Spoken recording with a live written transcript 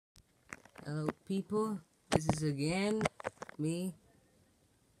Hello people, this is again me.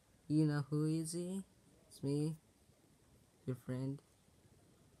 You know who is he? It's me, your friend.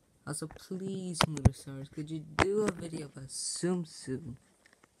 Also please, Motorstars, could you do a video about Tsum Tsum?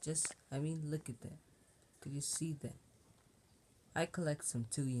 Look at that. Could you see that? I collect some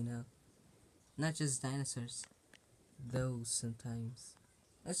too, you know. Not just dinosaurs. Those sometimes.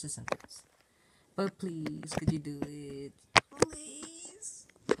 That's just sometimes. But please, could you do it? Please.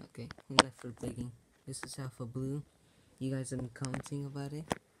 Okay, enough for begging. This is Alpha Blue. You guys have been commenting about it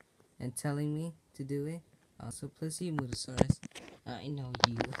and telling me to do it. Also, plus you, Motosaurus. I know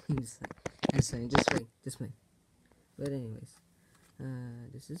you. I'm sorry, just wait. But anyways,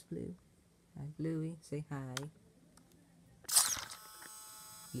 this is Blue. Hi, Bluey. Say hi.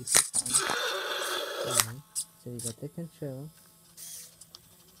 Blue, say hi. Alright, so we got the control.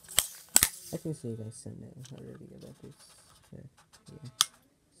 I can see you guys some know already about this. Yeah.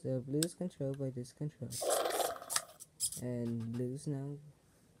 So Blue's controlled by this control. And Blue's now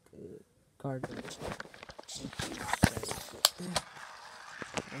guard.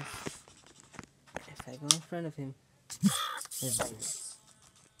 If I go in front of him, it vibrates.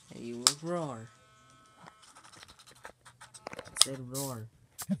 And you will roar. I said roar.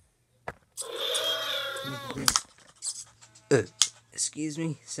 Excuse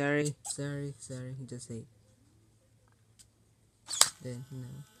me. Sorry. Just say. Then, no.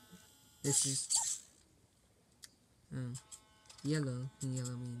 This is yellow, and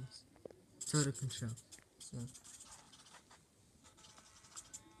yellow means total control. So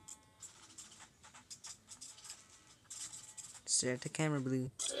stare at the camera, Blue.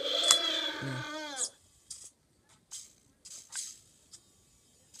 Yeah.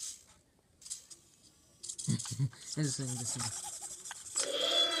 I'm just saying.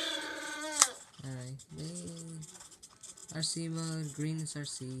 Alright, RC mode, green is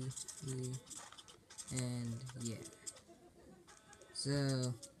RC, blue, and yeah.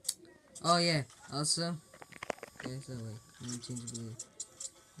 So, oh yeah, also, okay, so wait, let me change blue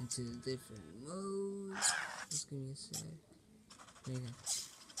into different modes. Just give me a sec. There you go.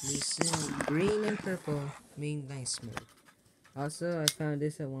 Listen, green and purple mean nice mode. Also, I found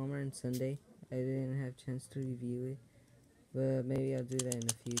this at Walmart on Sunday. I didn't have a chance to review it, but maybe I'll do that in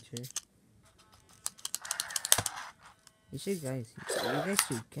the future. You guys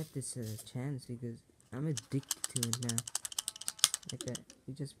should get this chance because I'm addicted to it now. Like that,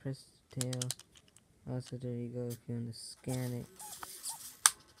 you just press tail. Also, there you go if you want to scan it.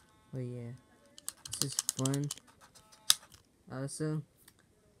 But yeah, this is fun. Also,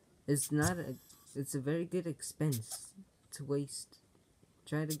 it's a very good expense to waste.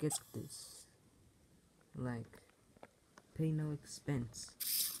 Try to get this. Like, pay no expense.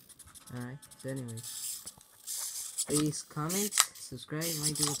 Alright, so anyways. Please comment, subscribe,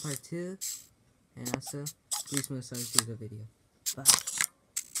 might do a part 2. And also, please do the video. Bye.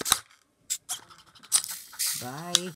 Bye.